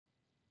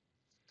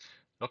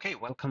Okay,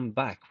 welcome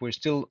back. We're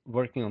still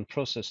working on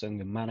processing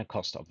the mana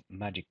cost of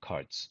magic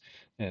cards,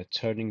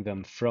 turning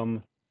them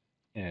from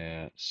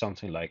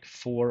something like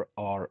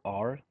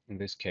 4RR in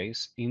this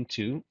case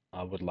into,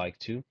 I would like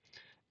to,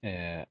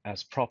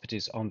 as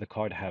properties on the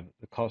card have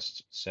the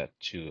cost set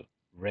to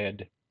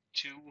red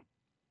 2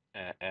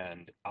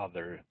 and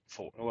other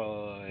 4,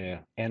 well,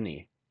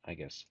 any, I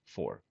guess,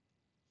 4.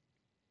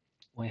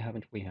 Why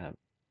haven't we have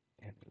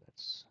any?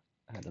 Let's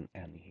add an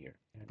any here,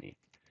 any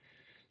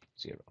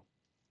 0.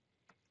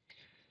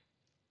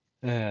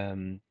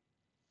 In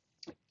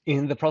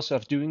the process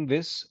of doing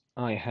this,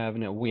 we have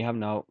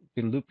now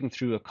been looping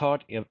through a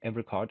card,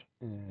 every card,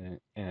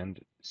 and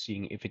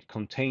seeing if it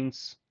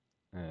contains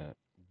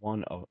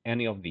one of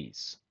any of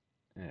these,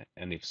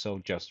 and if so,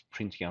 just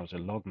printing out a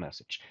log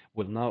message.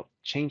 We'll now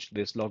change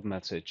this log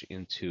message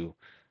into,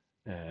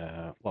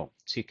 well,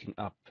 ticking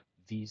up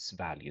these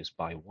values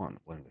by 1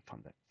 when we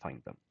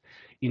find them.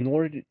 In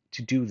order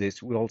to do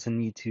this, we also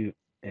need to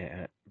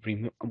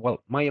remove.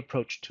 Well, my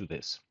approach to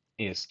this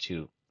is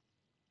to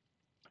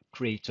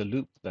create a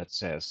loop that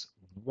says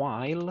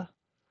while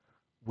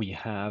we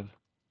have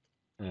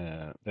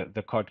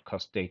the card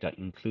cost data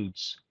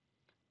includes,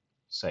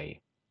 say,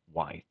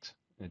 white,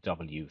 a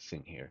W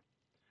thing here,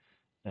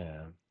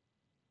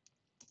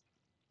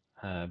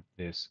 have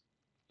this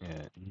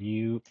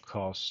new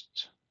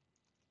cost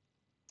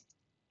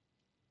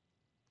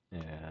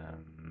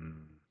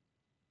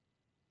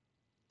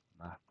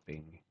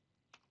mapping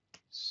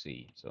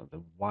C. So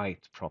the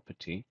white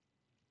property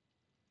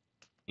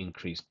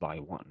increased by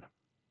 1.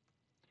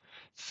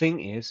 Thing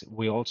is,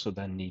 we also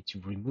then need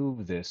to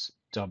remove this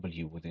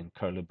W within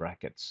curly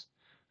brackets.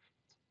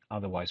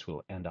 Otherwise,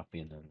 we'll end up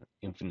in an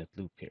infinite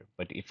loop here.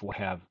 But if we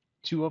have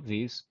 2 of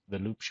these, the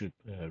loop should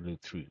loop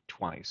through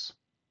twice.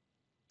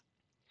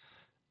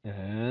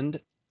 And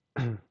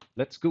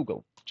let's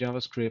Google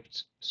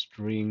JavaScript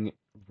string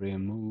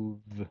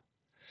remove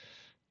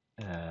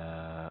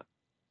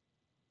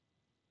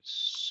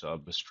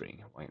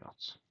substring. Why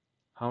not?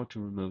 How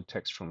to remove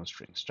text from a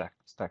string. Stack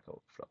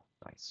Overflow.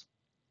 Nice.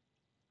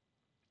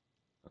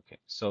 Okay,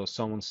 so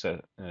someone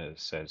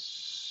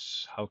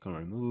says, how can I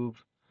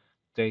remove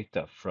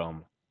data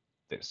from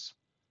this?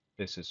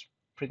 This is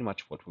pretty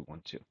much what we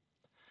want to.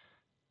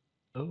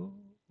 Oh,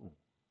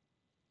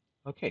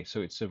 okay,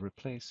 so it's a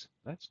replace.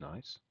 That's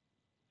nice.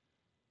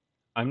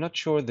 I'm not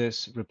sure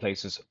this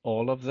replaces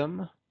all of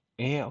them.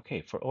 Yeah,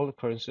 okay, for all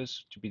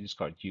occurrences to be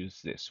discarded,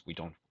 use this. We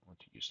don't want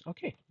to use.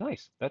 Okay,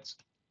 nice. That's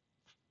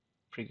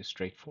pretty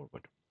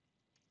straightforward.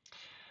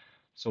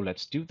 So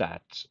let's do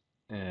that.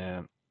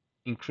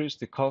 Increase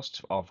the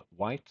cost of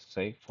white,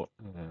 say,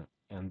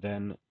 and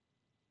then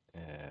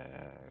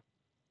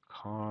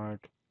card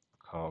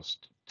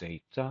cost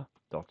data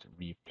dot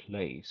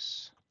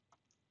replace.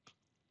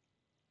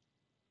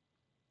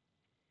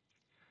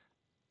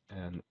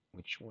 And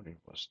which order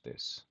was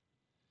this?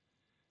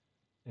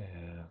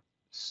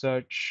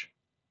 Search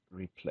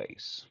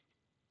replace.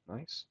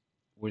 Nice.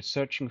 We're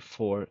searching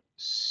for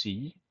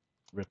C,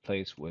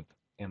 replace with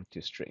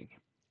empty string.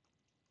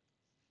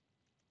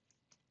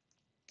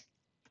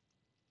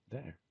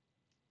 There.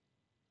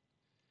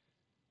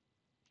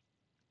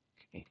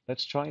 Okay,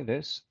 let's try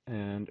this,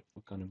 and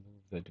we're going to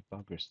move the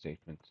debugger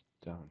statement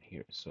down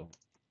here, so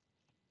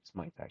this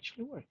might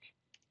actually work.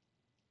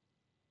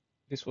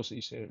 This was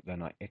easier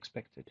than I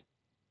expected.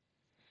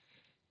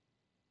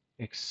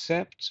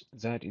 Except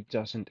that it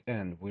doesn't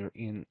end. We're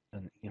in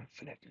an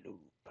infinite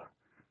loop.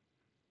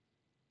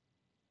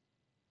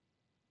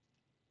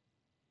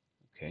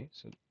 Okay,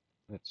 so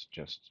let's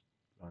just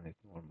run it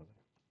normally.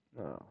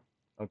 No,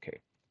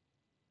 okay.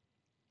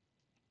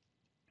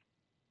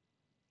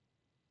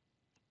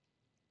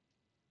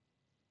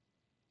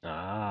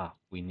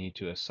 We need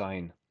to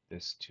assign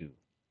this to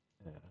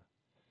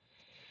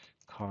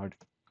card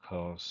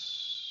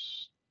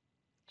cost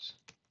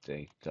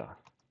data.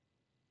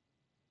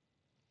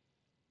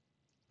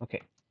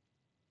 Okay,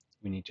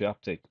 we need to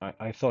update.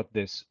 I thought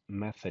this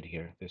method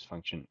here, this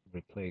function,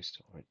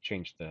 replaced or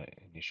changed the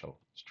initial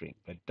string,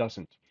 but it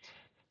doesn't.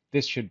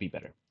 This should be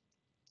better.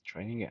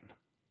 Trying again.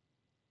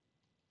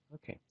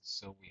 Okay,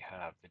 so we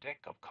have the deck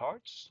of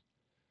cards.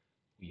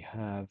 We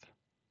have,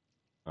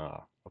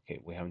 okay,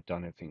 we haven't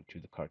done anything to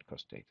the card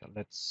cost data.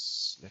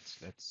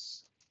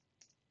 Let's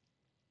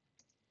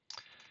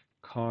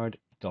card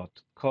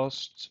dot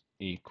cost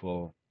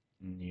equal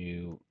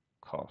new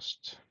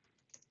cost.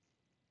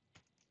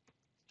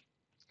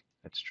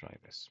 Let's try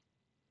this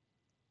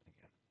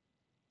again.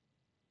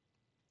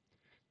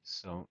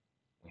 So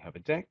we have a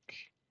deck,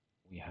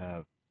 we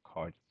have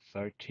card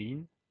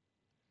 13,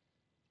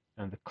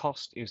 and the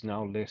cost is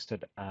now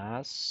listed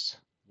as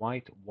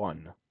white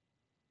 1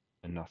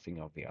 and nothing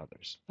of the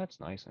others. That's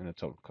nice, and a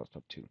total cost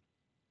of 2.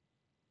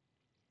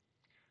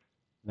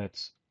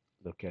 Let's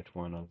look at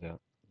one of the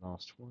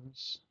last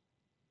ones.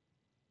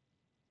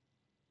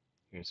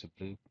 Here's a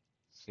blue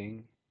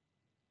thing.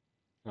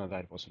 No,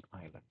 that was an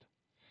island.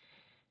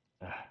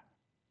 That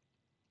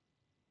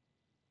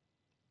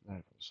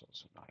was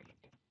also an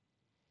island.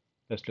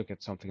 Let's look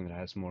at something that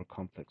has more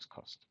complex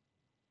cost.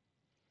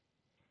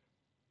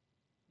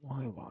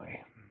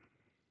 Why?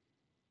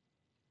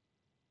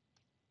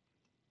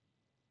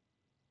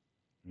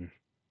 Hmm.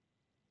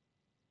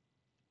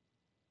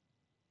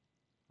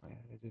 I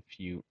added a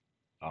few.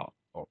 Oh,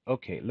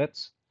 okay.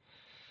 Let's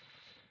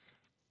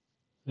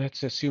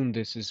assume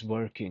this is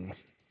working.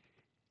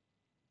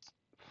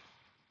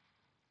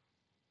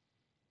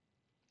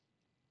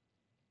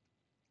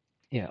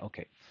 Yeah,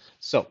 okay.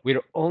 So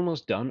we're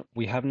almost done.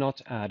 We have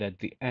not added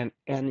the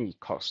any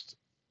cost.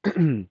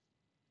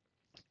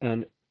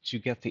 And to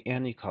get the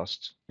any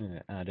cost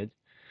added,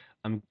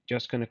 I'm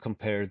just going to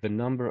compare the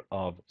number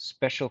of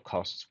special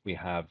costs we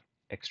have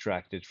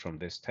extracted from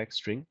this text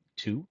string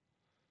to,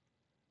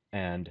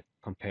 and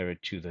compare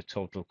it to the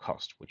total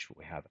cost which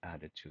we have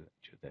added to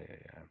the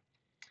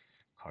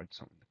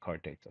the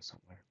card data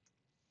somewhere.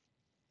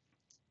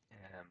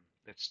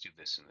 Let's do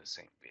this in the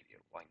same video.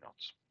 Why not?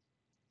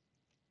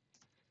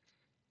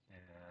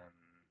 Um,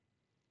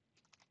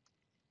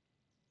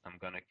 I'm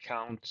going to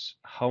count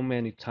how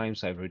many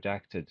times I've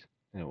redacted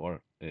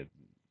or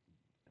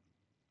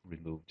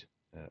removed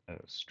a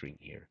string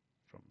here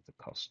from the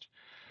cost.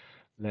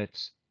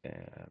 Let's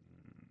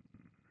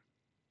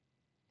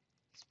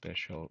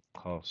special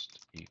cost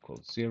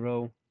equals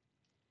 0.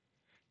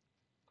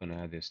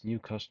 Gonna add this new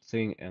cost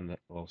thing and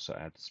also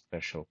add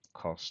special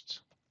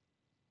cost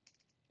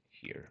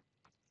here.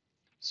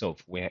 So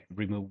if we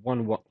remove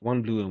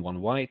one blue and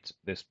one white,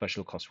 the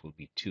special cost will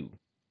be 2.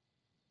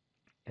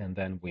 And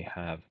then we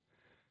have,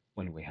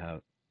 when we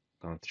have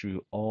gone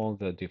through all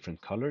the different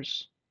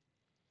colors,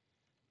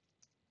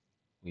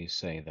 we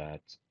say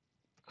that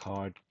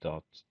card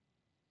dot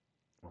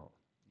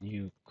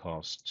new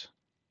cost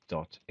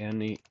dot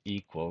any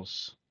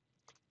equals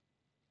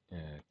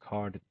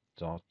card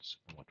dot,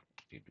 what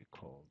did we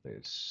call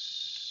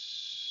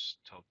this,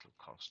 total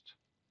cost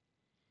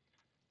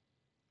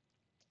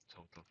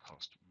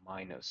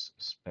minus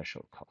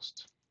special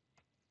cost.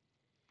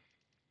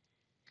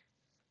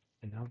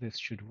 And now this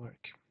should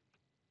work.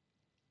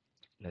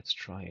 Let's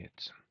try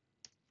it.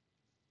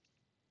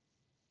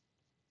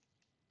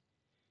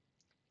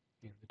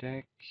 In the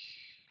deck,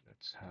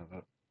 let's have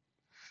a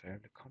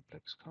fairly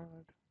complex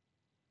card.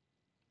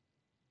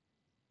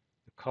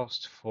 The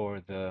cost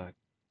for the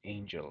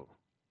angel,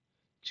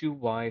 2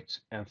 white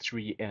and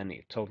 3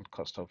 any, total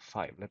cost of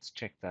 5. Let's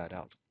check that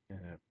out.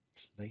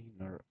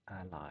 Planar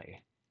ally.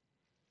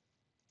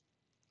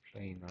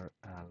 Planar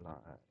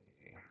ally.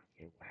 Here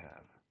we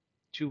have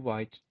 2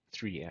 white,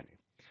 3 any.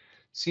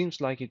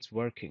 Seems like it's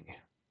working.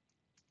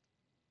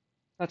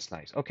 That's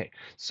nice. Okay,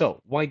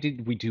 so why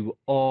did we do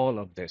all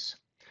of this?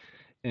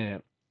 Uh,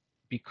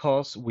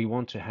 because we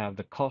want to have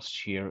the cost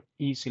here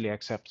easily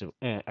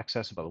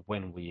accessible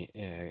when we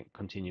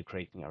continue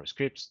creating our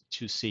scripts,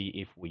 to see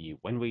if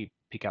when we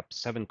pick up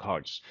 7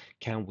 cards,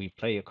 can we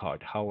play a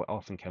card? How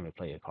often can we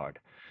play a card?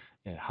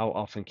 How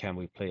often can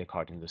we play a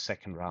card in the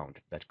second round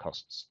that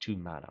costs 2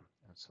 mana,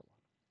 and so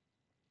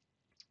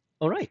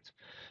on. All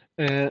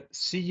right.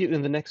 See you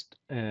in the next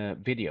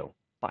video.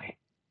 Bye.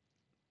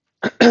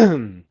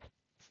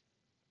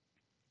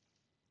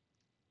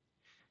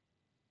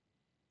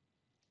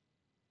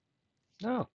 No.